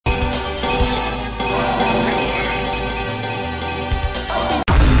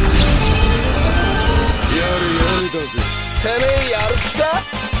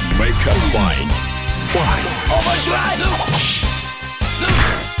Fight! Overdrive!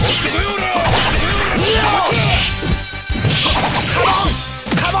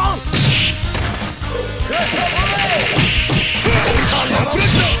 Come on!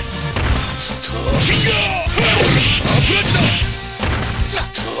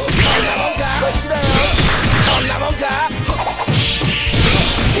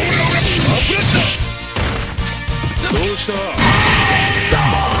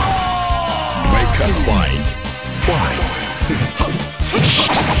 Make up mind. Fight!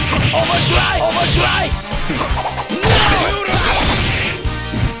 Overdrive! Overdrive!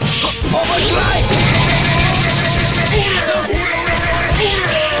 Overdrive!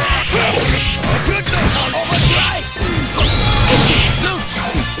 Overdrive!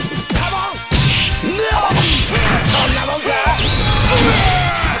 Come on! No! Sonna monka!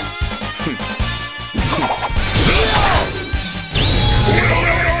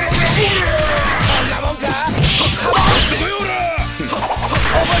 Sonna monka!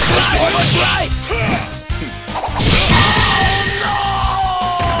 Overdrive! Overdrive!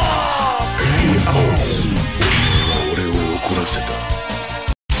俺を怒らせた。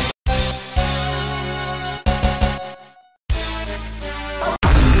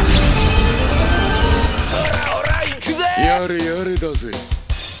やれやれだぜ。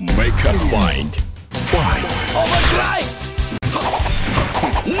Make up mind. Fight. Overdrive!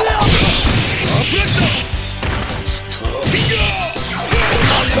 No!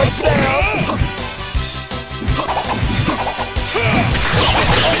こっちだよ。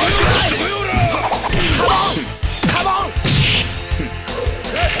Come on!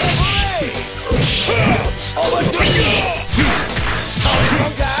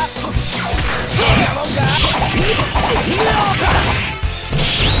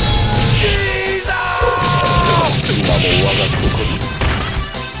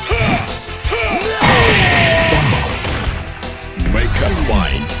 Make up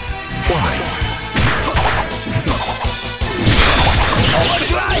mind. Fight.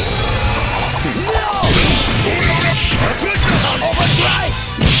 Overdrive! No! Overdrive! Overdrive!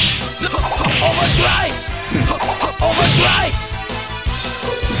 Overdrive!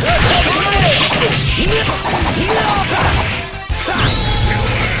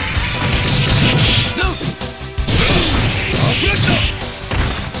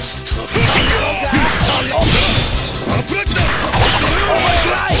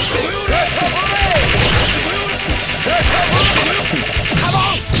 Come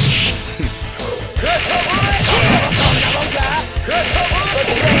on!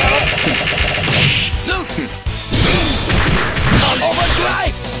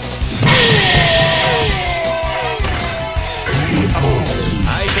 Overdrive!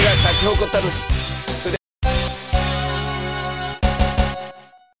 相手が勝ち誇ったる。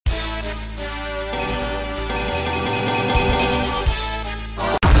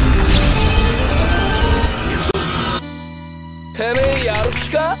てめえやる気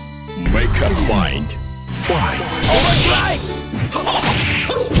か？ Make up mind. Fight. Overdrive!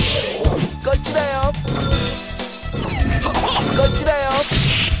 こっちだよ。こっちだよ。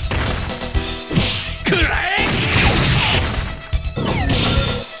くらえ！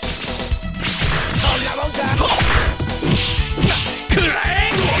そんなもんか。くら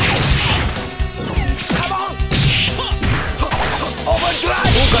え！カモン！オーバードライ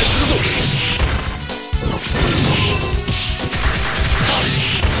ブ！後悔するぞ！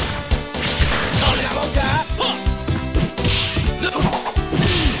そんなもんか。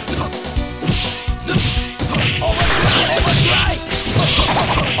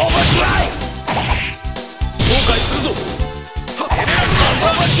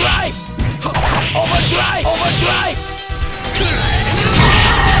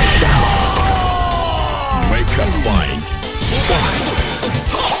Make up mind. Fight.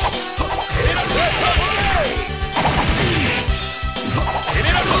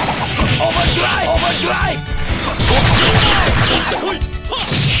 Overdrive! Overdrive!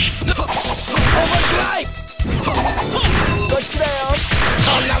 Overdrive! こっちだよ。そ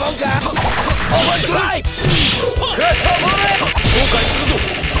んなもんか。Overdrive! 後悔するぞ。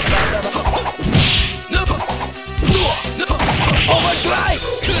Overdrive!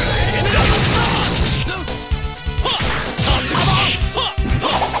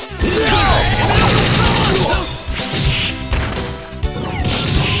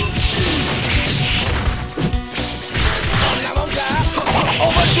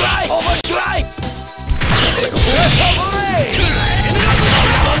 オーバードライブ！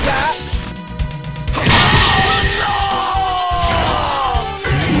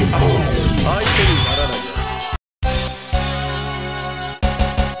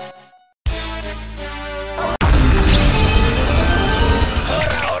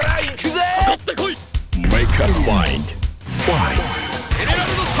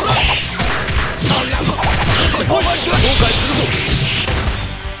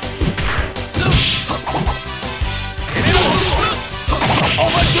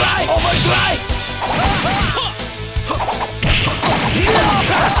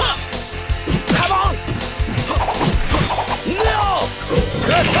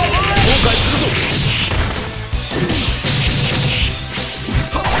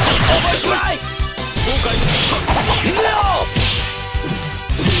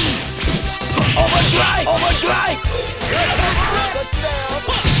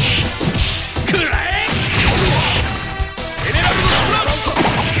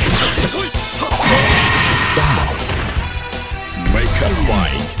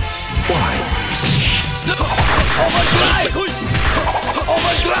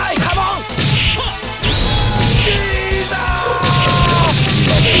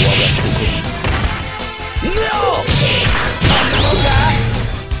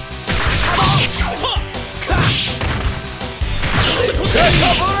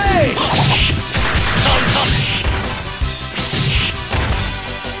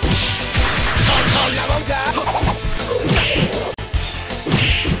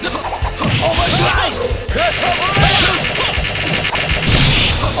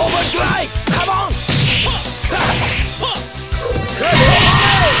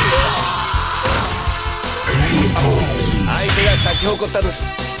勝ち誇った時、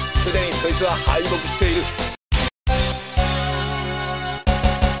すでにそいつは敗北している。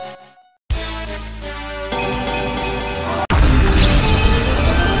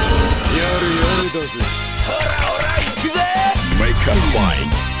やるやるだぜ。ほらほら行くぜ。 Make up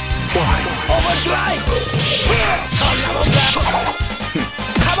mind. Fight. オーバードライブ。そんなもんだ。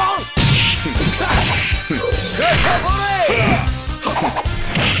カモン。グッドボレー。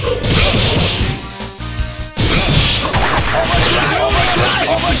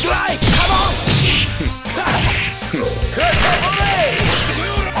Overdrive! Come on! Good volley!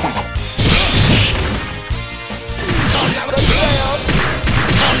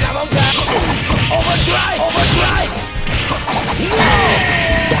 Overdrive! Overdrive! No!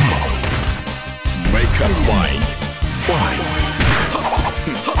 Make up mind. Fight.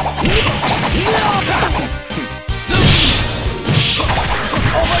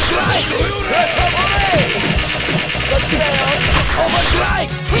 Overdrive! Good volley! どっちだよ Overdrive!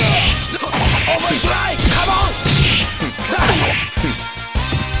 Overdrive! Come on!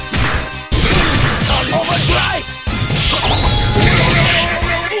 Overdrive!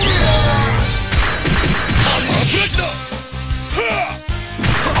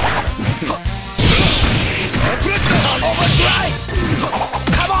 Overdrive!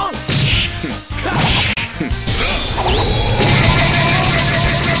 Come on!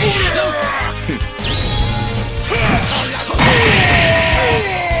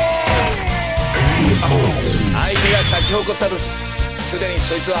相手が勝ち誇った時、すでに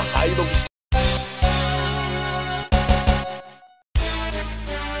そいつは敗北した。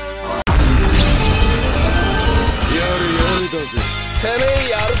やるやるだぜ。てめえ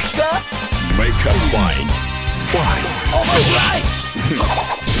やる気か Make up mind. Fight. Overdrive!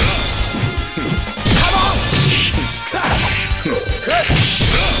 Come on!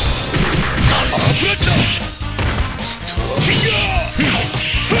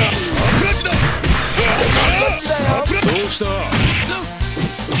どうした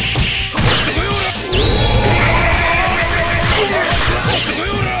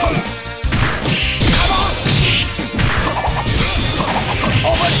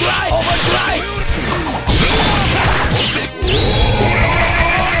？Overdrive! Overdrive!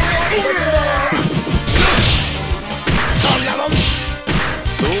 そんなもんど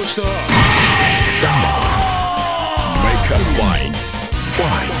うした？ Make up mind.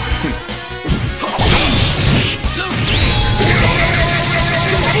 Fight.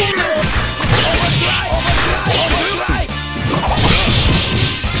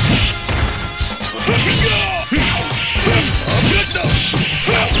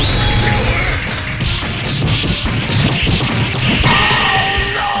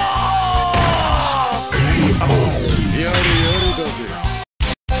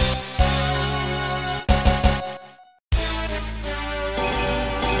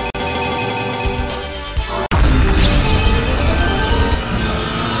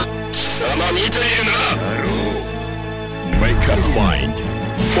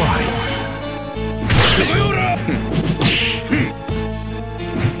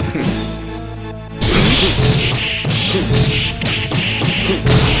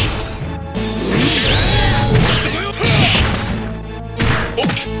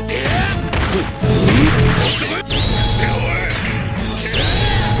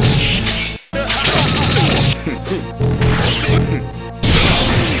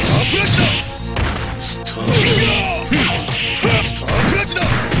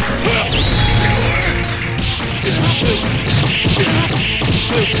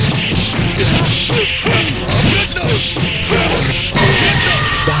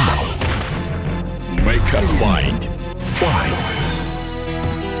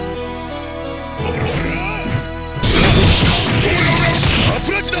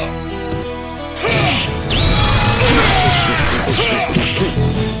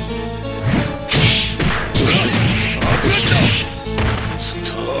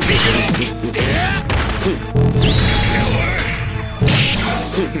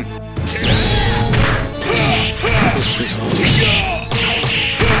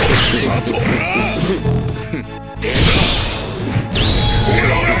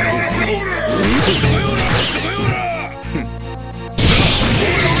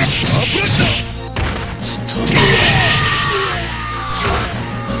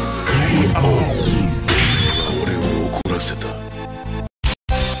 俺を怒らせた。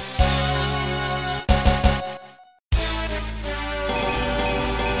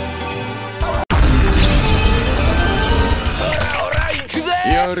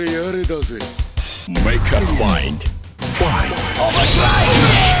やれやれだぜ。Make up mind. Fight.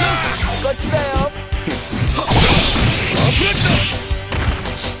 こっちだよ。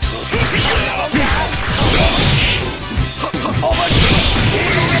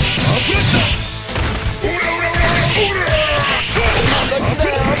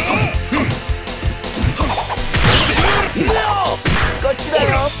こっちだよ。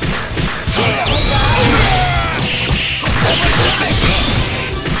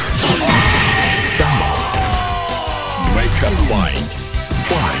Make up mind.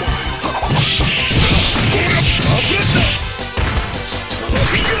 Fight.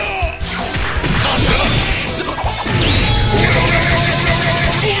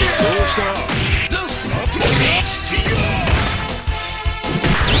 どうした？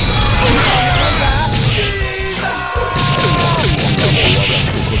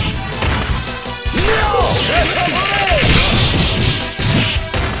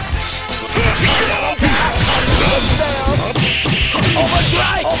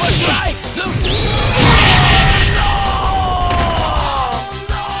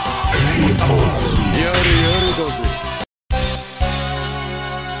やれやれだぜ。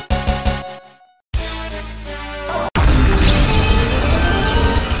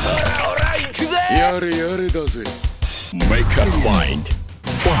やれやれだぜ。Make up mind.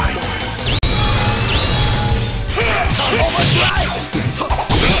 Fight.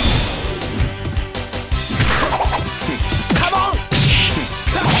 Come on. Come on.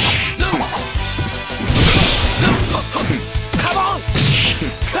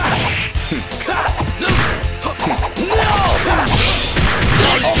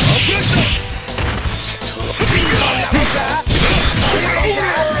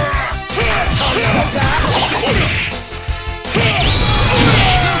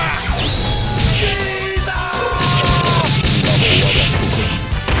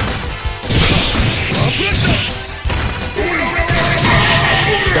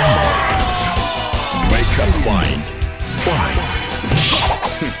 Make up mind. Fight.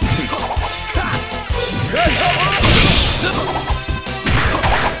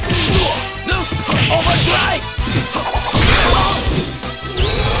 Overdrive!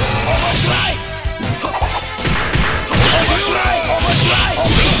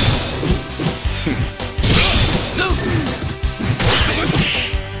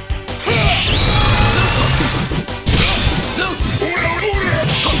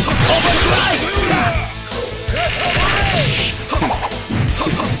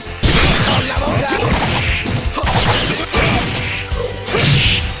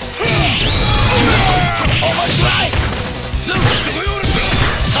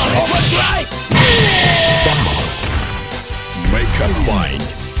 Make up mind.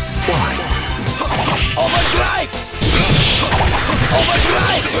 Fight. Overdrive!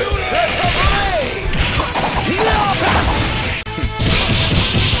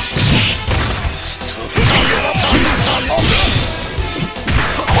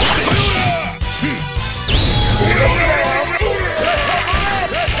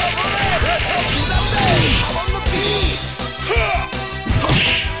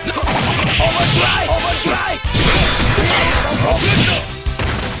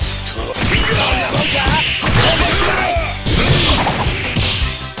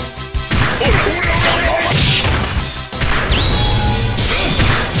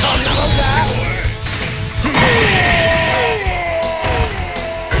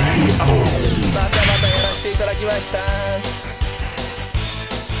きました。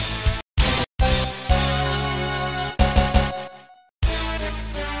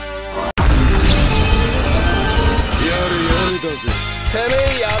てめ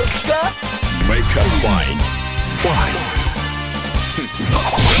えやる気か？ Make up mind. Fight.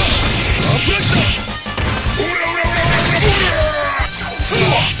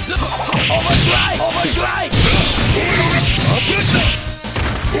 Overdrive!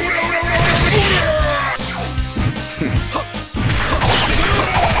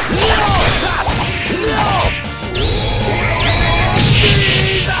 No!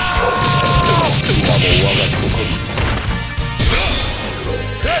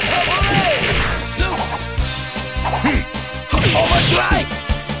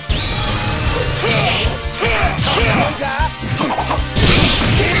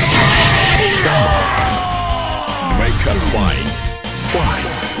 unwind, fly.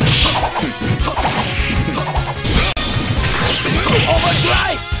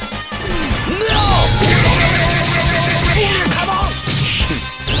 Overdrive! No! Come on!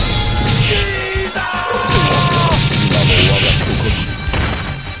 Jesus! No!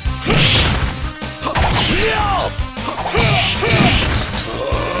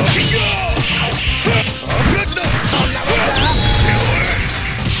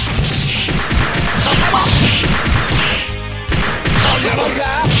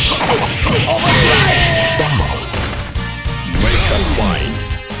 Make unwind,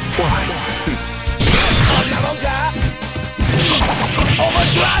 fly.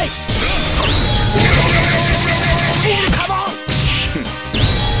 Overdrive! Come on!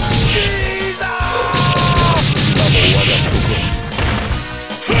 Jesus!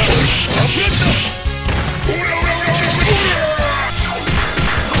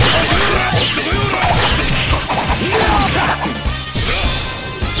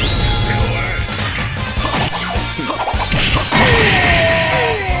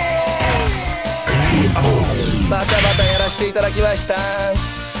バタバタやらせていただきました。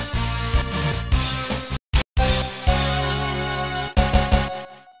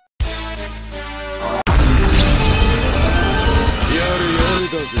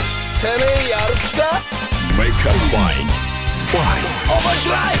てめえやる気か？ Make unwind, fly. オーバー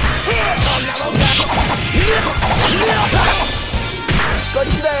ドライブ！そんなもんだ！こっ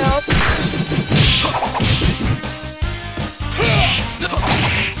ちだよ！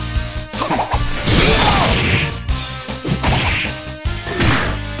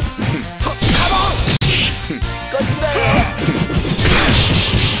カモン！こっちだよ！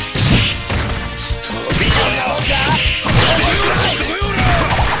そんなもんだ！オーバードライブ！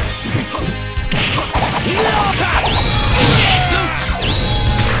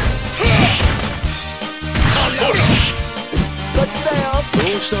こっちだよ。ど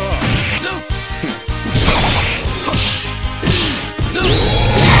うした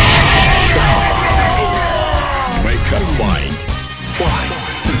？Make unwind, fly.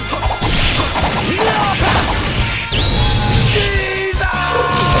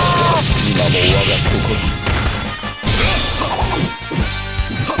 今も我が心に。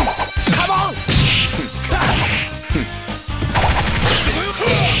カモン！カモン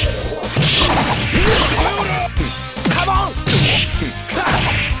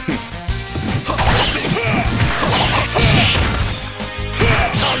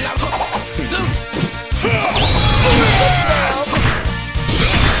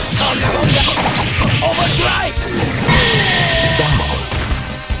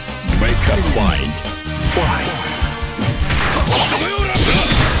！Make unwind, fly.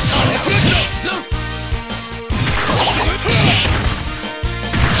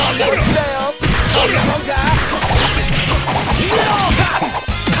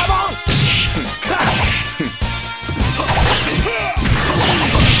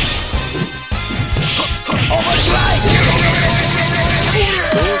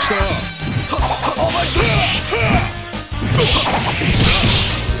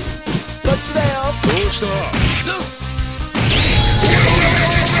 こっちだよ。どうした？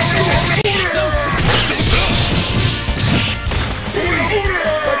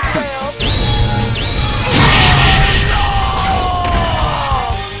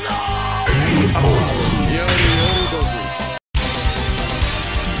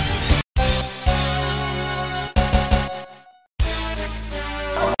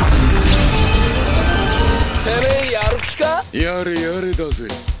やれやれだぜ。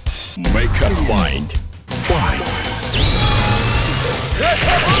Make unwind, fly.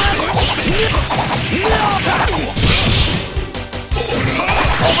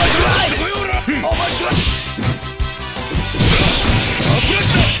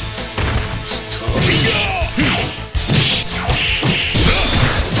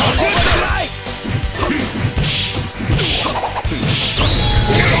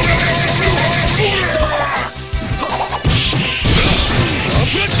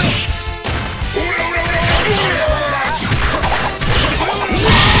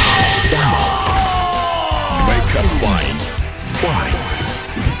 Make unwind, fly.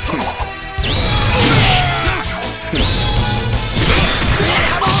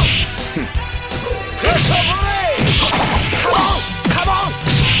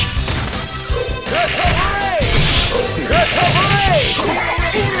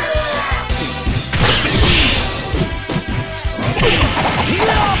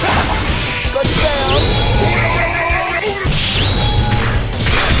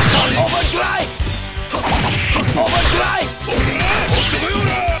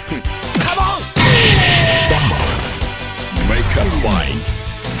 mind.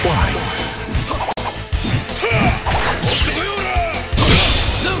 Fight.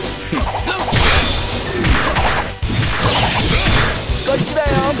 こっちだよ。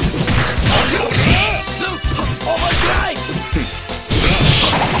オーバードライブ。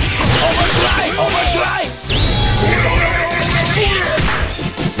オーバードライブ。オーバードライブ。オーバー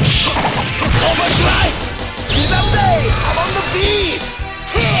ドライブ。刻むぜ。I'm on the beat。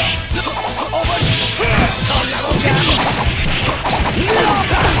オーバー。そんなもんか。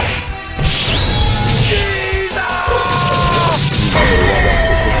ジーザー。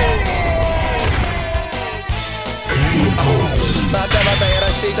またまたやら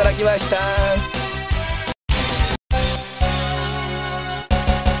せていただきました。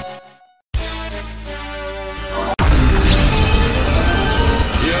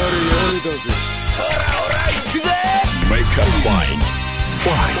だぜ。ほらほら行くぜ。Make up mind.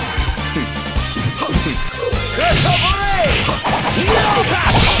 Fight. グッドボレー。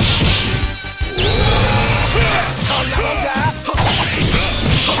そんなもんか。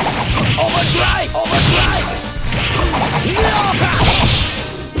オーバードライブ。オーバードライブ。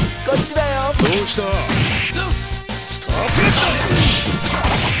こっちだよ。どうした？ストップ。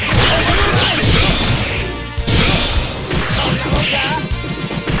そんなもんか。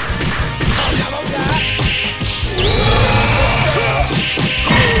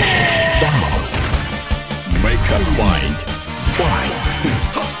Make up mind. Fight.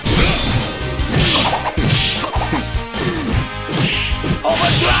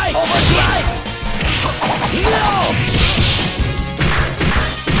 Overdrive! Overdrive! No!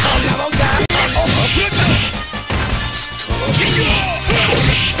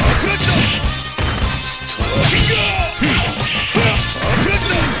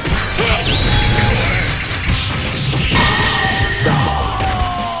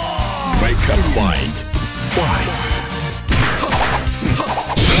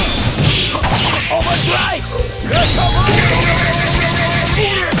 Overdrive!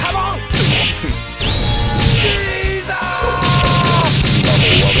 Come on! Jesus!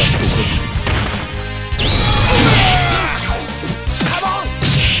 Come on!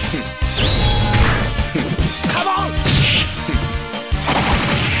 Come on!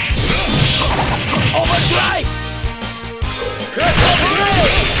 Overdrive!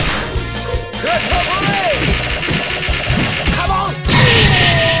 Come on!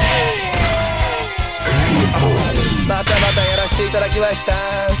 またまたやらせていただきました。や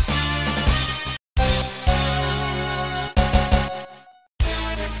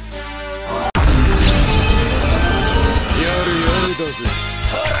るだぜ。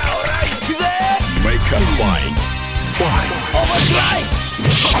ほらほら行くぜ。 Make up mind. Fight. Overdrive!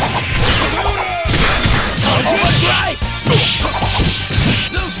 Overdrive!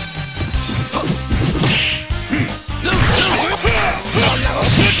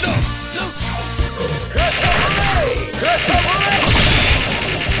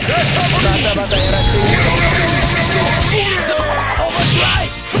またまたやらせていただきます。オーバードライ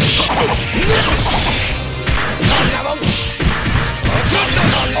ブ。そんなもん。オ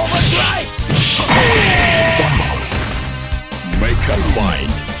ーバードライブ。 Make up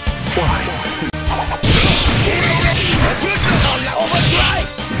mind. Fight. そんなオーバードライ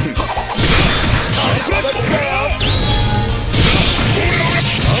ブ。そんなこっちだよ。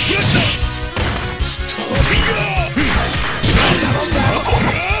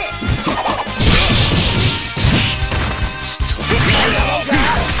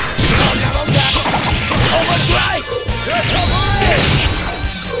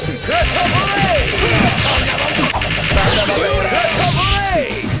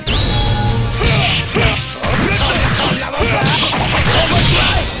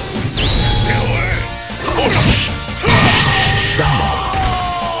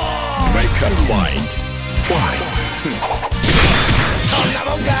Make up mind. Fight. そんな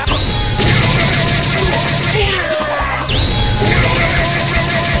もんか。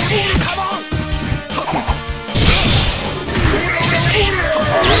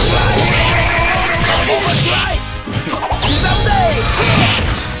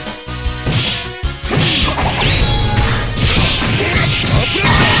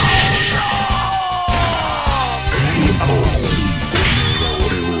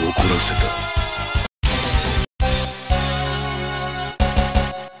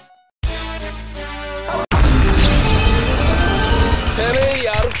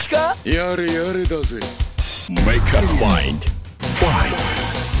やれだぜ。Make up mind. Fight.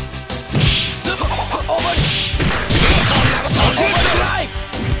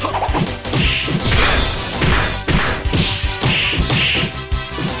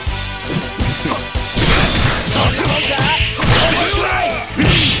 そんなもんか。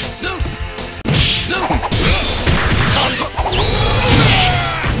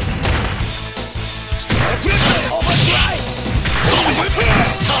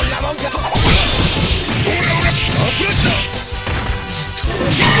もんか。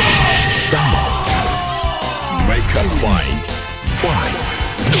Make up mind. Fight.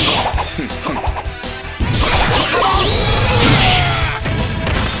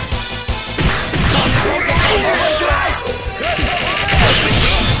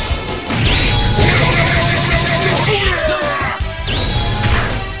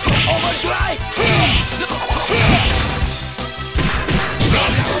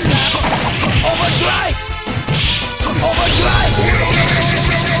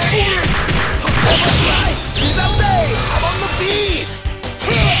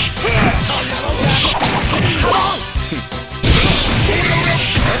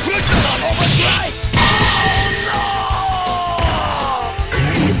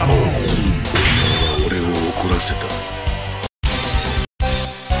 俺を怒らせた。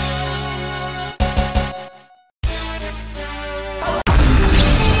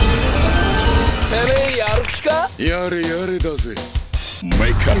やれやれだぜ。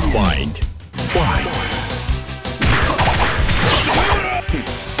Make up mind. Fight.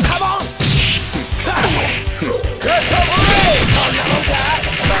 Come on!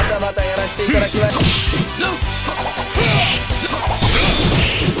 またまたやらせていただきます。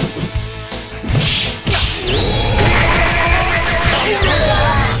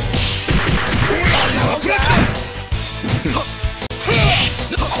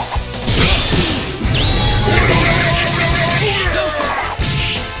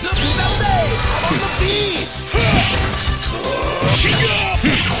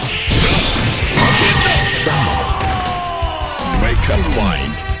Make up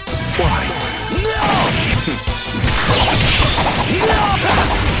mind. Fight.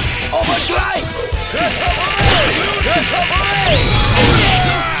 Overdrive!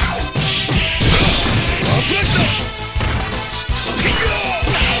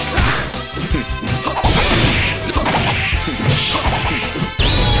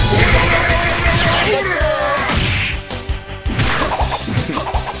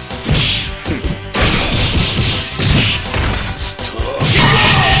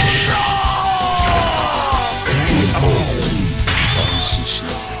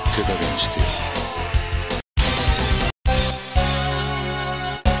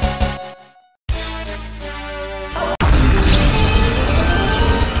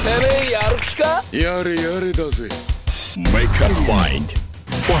やれやれだぜ。Make up mind.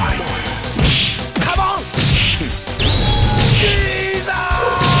 Fight. Come on! Jesus!